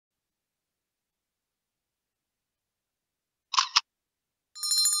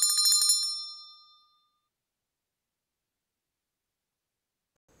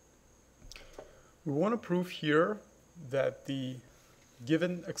We want to prove here that the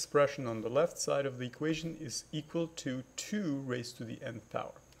given expression on the left side of the equation is equal to 2 raised to the nth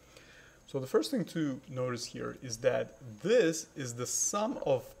power. So the first thing to notice here is that this is the sum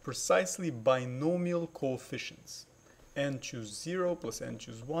of precisely binomial coefficients. N choose 0 plus n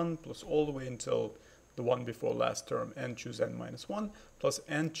choose 1 plus all the way until the one before last term, n choose n minus 1 plus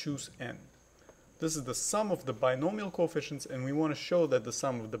n choose n. This is the sum of the binomial coefficients, and we want to show that the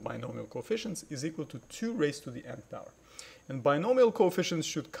sum of the binomial coefficients is equal to 2 raised to the nth power. And binomial coefficients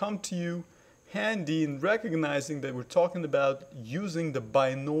should come to you handy in recognizing that we're talking about using the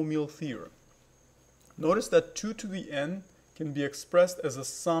binomial theorem. Notice that 2 to the n can be expressed as a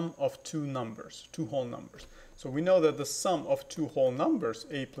sum of two numbers, two whole numbers. So we know that the sum of two whole numbers,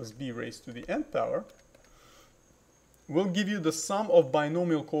 a plus b raised to the nth power, will give you the sum of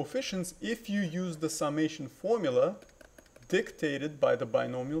binomial coefficients if you use the summation formula dictated by the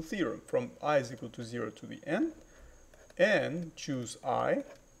binomial theorem from I is equal to 0 to the n choose I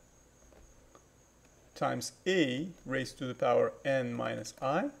times a raised to the power n minus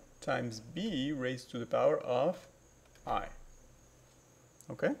I times b raised to the power of I.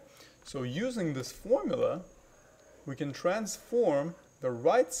 Okay? So using this formula, we can transform the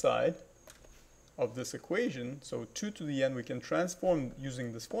right side of this equation, so 2 to the n, we can transform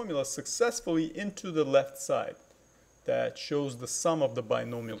using this formula successfully into the left side that shows the sum of the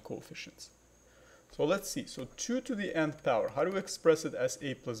binomial coefficients. So let's see. So 2 to the nth power, how do we express it as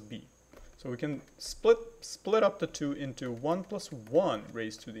a plus b? So we can split up the 2 into 1 plus 1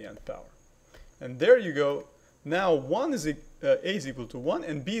 raised to the nth power. And there you go. Now a is equal to 1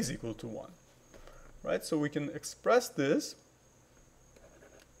 and b is equal to 1. Right? So we can express this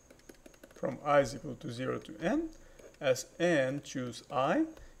from I is equal to 0 to n as n choose I.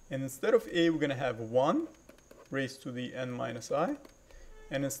 And instead of a, we're going to have 1 raised to the n minus I.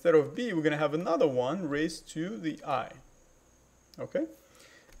 And instead of b, we're going to have another 1 raised to the I. Okay?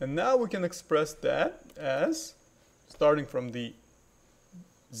 And now we can express that as, starting from the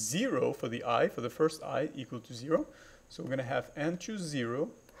 0 for the I, for the first I, equal to 0. So we're going to have n choose 0,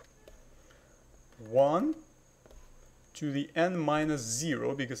 1 to the n minus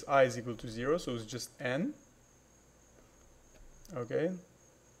 0, because I is equal to 0, so it's just n. Okay?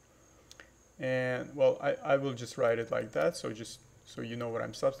 And, well, I will just write it like that, so just so you know what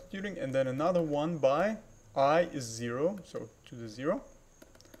I'm substituting. And then another 1 by I is 0, so to the 0,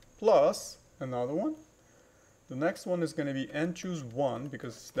 plus another one. The next one is going to be n choose 1,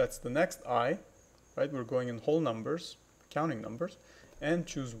 because that's the next I, right? We're going in whole numbers, counting numbers. N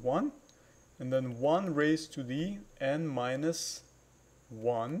choose 1, and then 1 raised to the n minus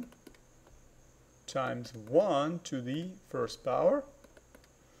 1 times 1 to the first power,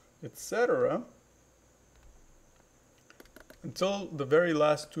 etc., until the very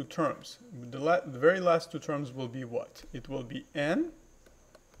last two terms. The very last two terms will be what? It will be n,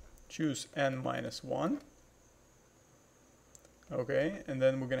 choose n minus 1, okay, and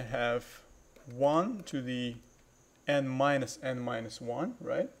then we're going to have 1 to the n minus 1,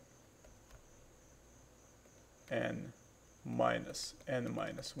 right? N minus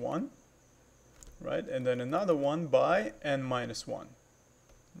 1, right? And then another one by n minus 1,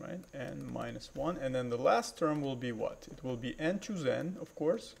 right? N minus 1. And then the last term will be what? It will be n choose n, of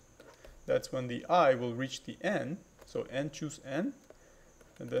course. That's when the I will reach the n. So n choose n.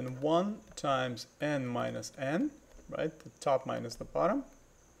 And then 1 times n minus n, right? The top minus the bottom,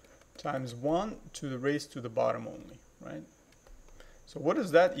 times 1 to the raised to the bottom only, right? So what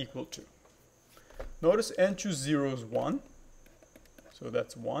does that equal to? Notice n choose 0 is 1, so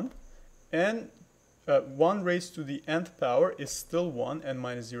that's 1. And 1 raised to the nth power is still 1, n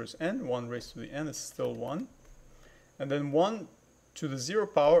minus 0 is n, 1 raised to the n is still 1. And then 1 to the 0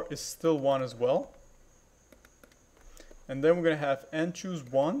 power is still 1 as well. And then we're going to have n choose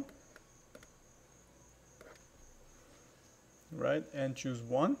 1, right? N choose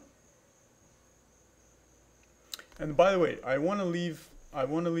 1. And by the way, I want to leave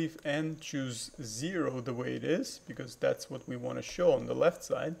n choose 0 the way it is, because that's what we want to show on the left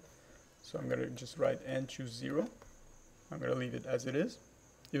side. So I'm going to just write n choose 0. I'm going to leave it as it is.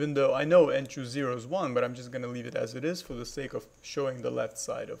 Even though I know n choose 0 is 1, but I'm just going to leave it as it is for the sake of showing the left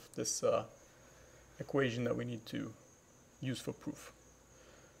side of this equation that we need to use for proof.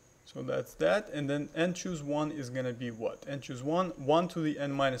 So that's that. And then n choose 1 is going to be what? N choose 1, 1 to the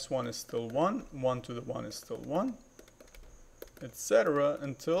n minus 1 is still 1, 1 to the 1 is still 1, etc.,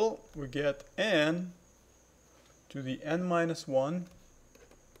 until we get n to the n minus 1,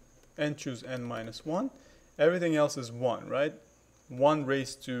 n choose n minus 1. Everything else is 1, right? 1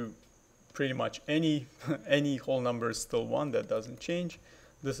 raised to pretty much any whole number is still 1. That doesn't change.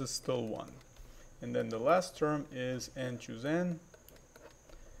 This is still 1. And then the last term is n choose n.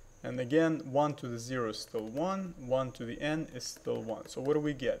 And again, 1 to the 0 is still 1, 1 to the n is still 1. So what do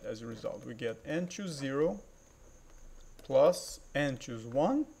we get as a result? We get n choose 0 plus n choose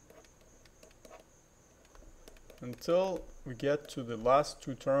 1 until we get to the last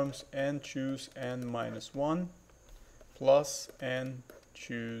two terms, n choose n minus 1 plus n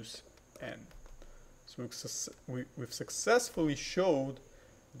choose n. So we've successfully showed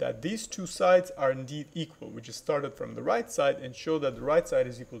that these two sides are indeed equal. We just started from the right side and showed that the right side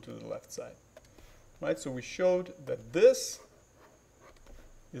is equal to the left side. Right? So we showed that this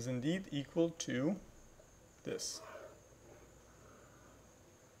is indeed equal to this.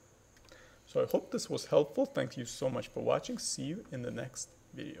 So I hope this was helpful. Thank you so much for watching. See you in the next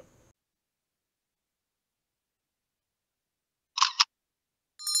video.